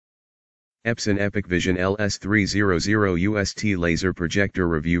Epson EpiqVision LS300 UST Laser Projector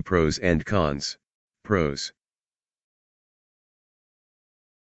Review. Pros and Cons. Pros.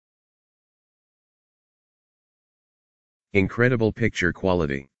 Incredible picture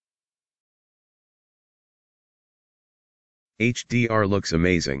quality. HDR looks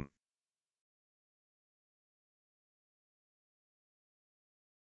amazing.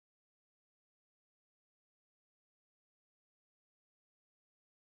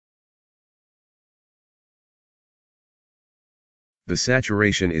 The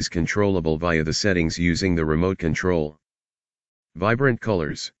saturation is controllable via the settings using the remote control. Vibrant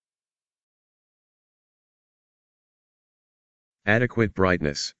colors. Adequate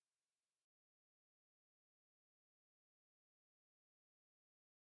brightness.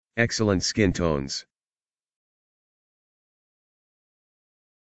 Excellent skin tones.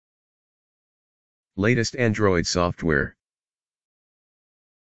 Latest Android software.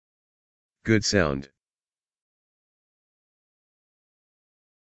 Good sound.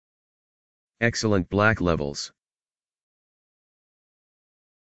 Excellent black levels.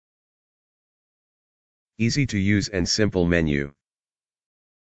 Easy to use and simple menu.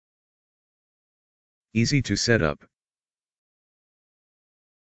 Easy to set up.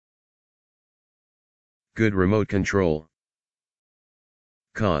 Good remote control.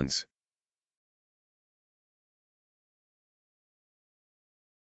 Cons.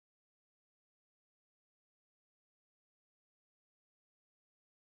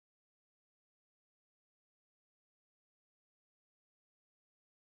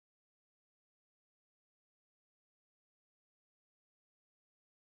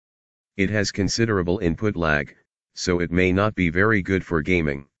 It has considerable input lag, so it may not be very good for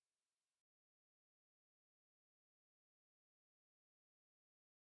gaming.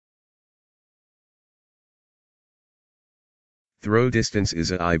 Throw distance is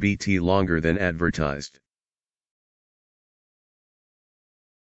a bit longer than advertised.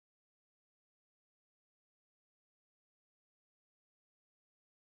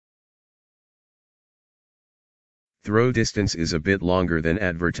 Throw distance is a bit longer than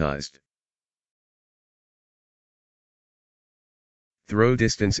advertised. Throw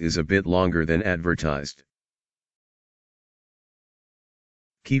distance is a bit longer than advertised.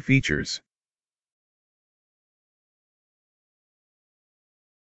 Key features.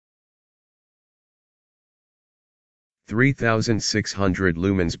 (3,600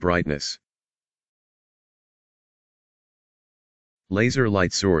 lumens brightness). Laser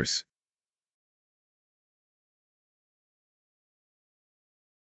light source.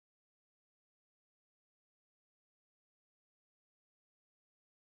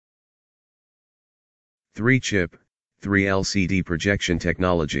 Three-chip, 3 LCD projection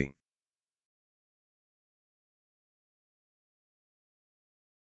technology.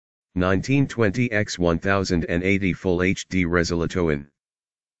 (1920x1080 Full HD resolution).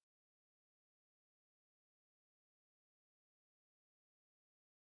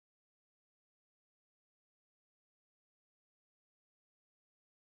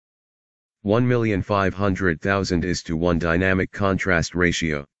 (1,500,000:1 dynamic contrast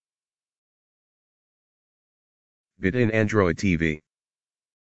ratio). Built-in Android TV.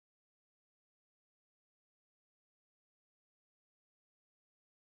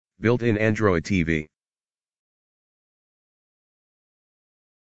 Built-in Android TV.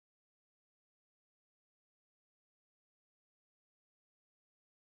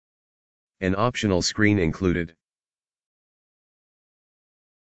 An optional screen included.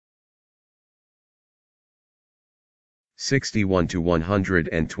 (61 to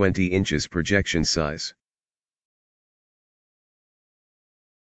 120 inches projection size).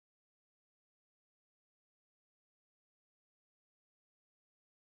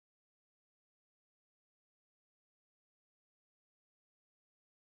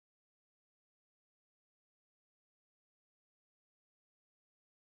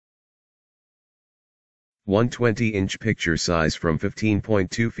 (120-inch picture size from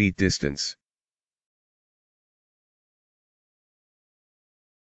 15.2 feet distance).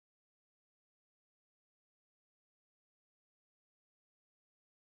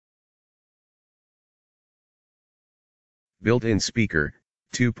 Built-in speaker,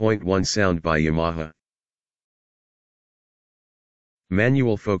 2.1 sound by Yamaha.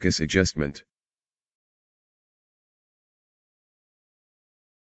 Manual focus adjustment.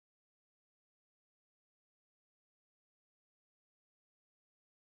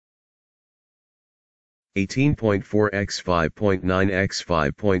 (18.4 x 5.9 x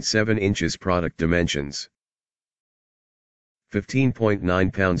 5.7 inches product dimensions).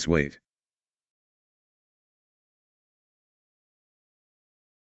 15.9 pounds weight.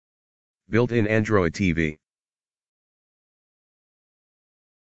 Built-in Android TV.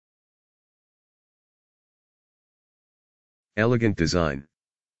 Elegant design.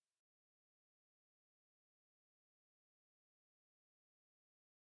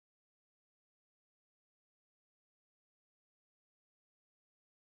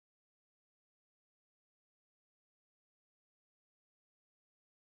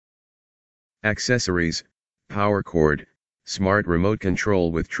 Accessories, power cord, smart remote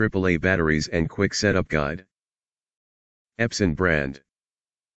control with AAA batteries and quick setup guide. Epson brand.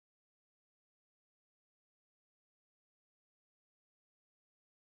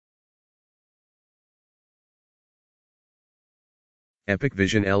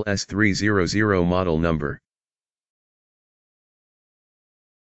 EpiqVision LS300 model number.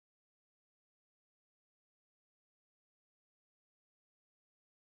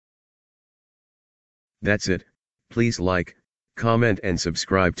 That's it. Please like, comment and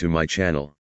subscribe to my channel.